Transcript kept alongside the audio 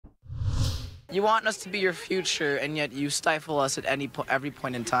You want us to be your future, and yet you stifle us at every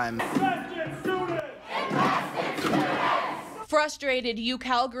point in time. Frustrated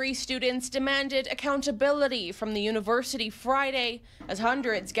UCalgary students demanded accountability from the university Friday as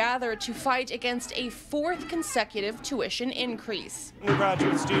hundreds gathered to fight against a fourth consecutive tuition increase.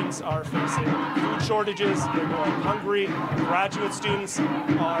 Undergraduate students are facing food shortages, they're going hungry. Graduate students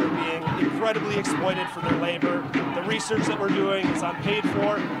are being incredibly exploited for their labor. The research that we're doing is unpaid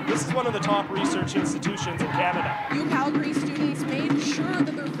for. This is one of the top research institutions in Canada. UCalgary students made sure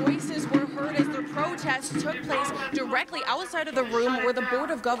that their voices were heard as their protests took place directly outside of the room where the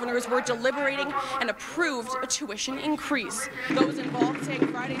Board of Governors were deliberating and approved a tuition increase. Those involved saying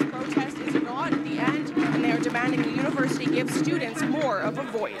Friday's protest is not the end, and they are demanding the university give students more of a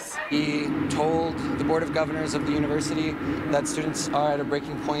voice. He told the Board of Governors of the university that students are at a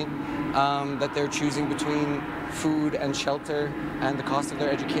breaking point, that they're choosing between food and shelter and the cost of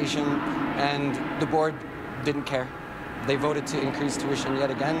their education, and the board didn't care. They voted to increase tuition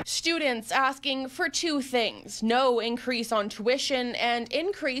yet again. Students asking for two things: no increase on tuition and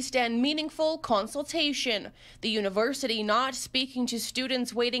increased and meaningful consultation. The university not speaking to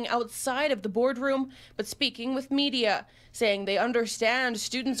students waiting outside of the boardroom, but speaking with media, saying they understand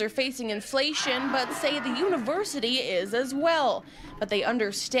students are facing inflation, but say the university is as well. But they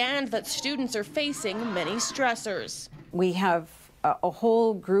understand that students are facing many stressors. We have a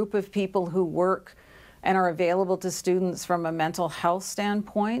whole group of people who work and are available to students from a mental health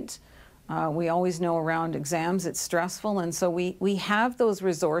standpoint. We always know around exams it's stressful, and so we have those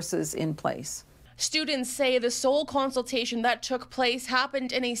resources in place. Students say the sole consultation that took place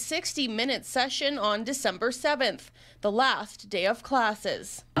happened in a 60-minute session on December 7th, the last day of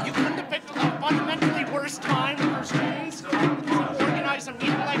classes. You couldn't have picked a fundamentally worse time for students to organize a meeting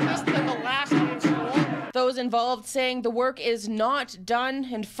like this than the last day of school. Those involved saying the work is not done,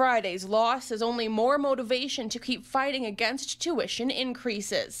 and Friday's loss is only more motivation to keep fighting against tuition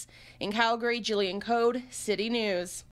increases. In Calgary, Jillian Code, City News.